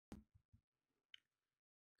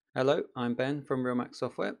Hello, I'm Ben from Real Mac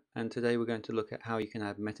Software, and today we're going to look at how you can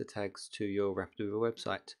add meta tags to your RapidWeaver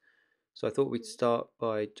website. So I thought we'd start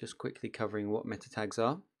by just quickly covering what meta tags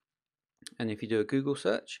are. And if you do a Google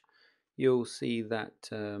search, you'll see that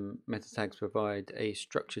meta tags provide a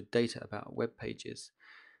structured data about web pages,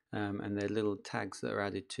 and they're little tags that are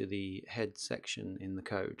added to the head section in the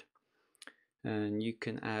code. And you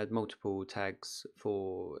can add multiple tags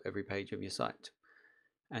for every page of your site.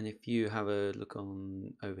 And if you have a look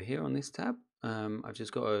on over here on this tab, I've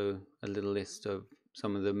just got a little list of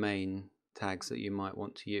some of the main tags that you might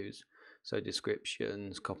want to use. So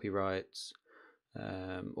descriptions, copyrights,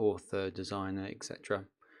 author, designer, etc.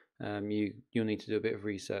 You'll need to do a bit of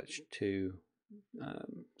research to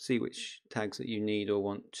see which tags that you need or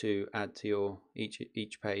want to add to your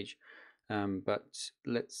each page. But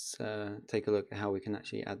let's take a look at how we can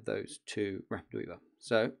actually add those to RapidWeaver.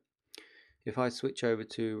 So if I switch over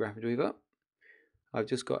to RapidWeaver, I've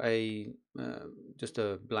just got just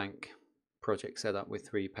a blank project set up with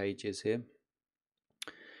 3 pages here.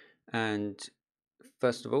 And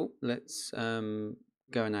first of all, let's go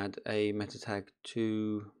and add a meta tag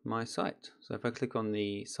to my site. So if I click on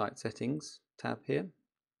the Site Settings tab here,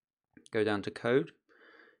 go down to Code,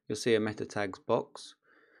 you'll see a meta tags box.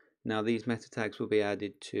 Now these meta tags will be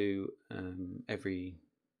added to every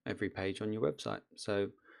page on your website. So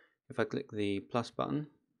if I click the plus button,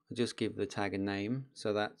 I just give the tag a name.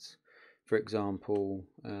 So that's, for example,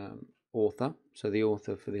 author. So the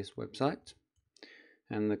author for this website.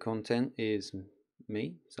 And the content is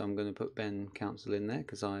me. So I'm going to put Ben Council in there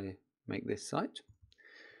because I make this site.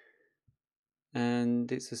 And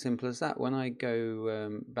it's as simple as that. When I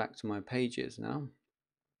go back to my pages now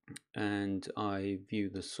and I view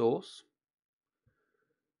the source,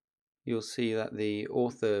 you'll see that the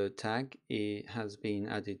author tag has been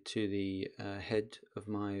added to the head of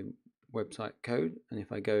my website code, and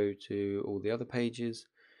if I go to all the other pages,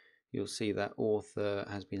 you'll see that author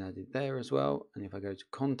has been added there as well. And if I go to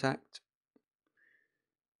contact,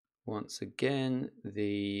 once again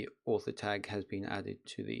the author tag has been added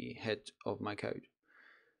to the head of my code.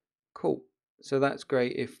 Cool. So that's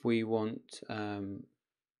great if we want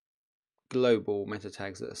global meta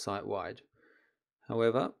tags that are site-wide.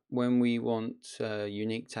 However, when we want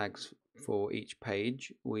unique tags for each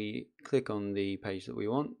page, we click on the page that we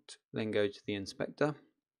want, then go to the inspector,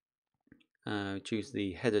 choose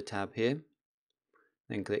the header tab here,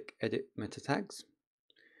 then click Edit Meta Tags,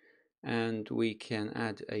 and we can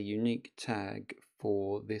add a unique tag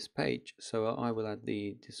for this page. So I will add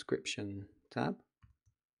the description tab,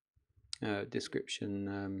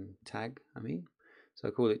 tag, So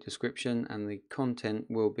I call it description, and the content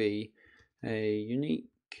will be a unique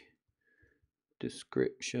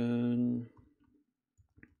description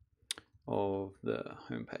of the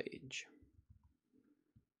homepage.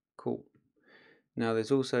 Cool. Now there's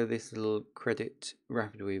also this little credit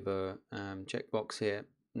RapidWeaver checkbox here.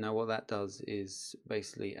 Now what that does is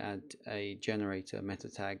basically add a generator meta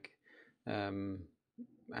tag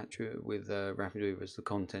attribute with RapidWeaver as the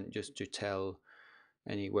content, just to tell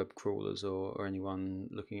any web crawlers or anyone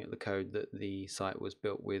looking at the code that the site was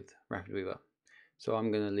built with RapidWeaver. So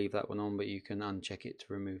I'm going to leave that one on, but you can uncheck it to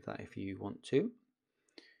remove that if you want to.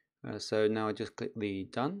 So now I just click the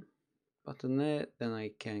Done button there, then I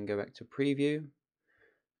can go back to Preview,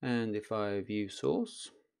 and if I view source,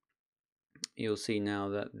 you'll see now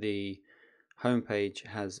that the home page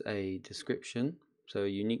has a description, so a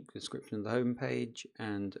unique description of the home page,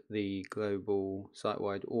 and the global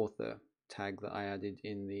site-wide author tag that I added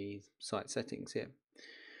in the site settings here.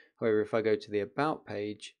 However, if I go to the About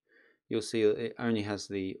page, you'll see that it only has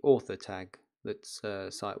the author tag that's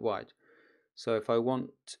site-wide. So if I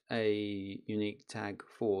want a unique tag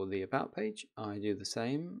for the About page, I do the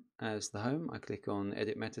same as the home. I click on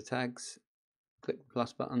Edit Meta Tags, click the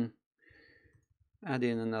plus button, add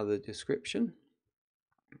in another description,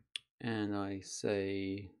 and I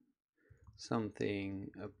say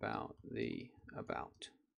something about the About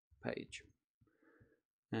page,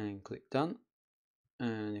 and click Done.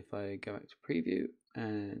 And if I go back to Preview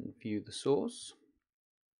and view the source,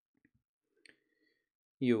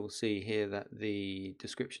 you'll see here that the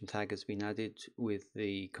description tag has been added with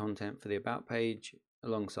the content for the About page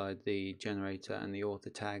alongside the generator and the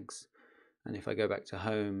author tags. And if I go back to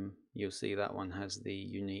home, you'll see that one has the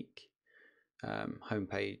unique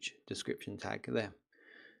homepage description tag there.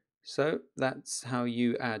 So that's how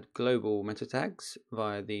you add global meta tags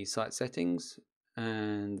via the site settings,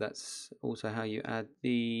 and that's also how you add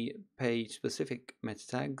the page specific meta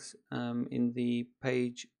tags in the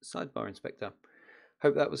page sidebar inspector.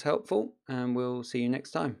 Hope that was helpful, and we'll see you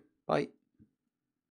next time. Bye.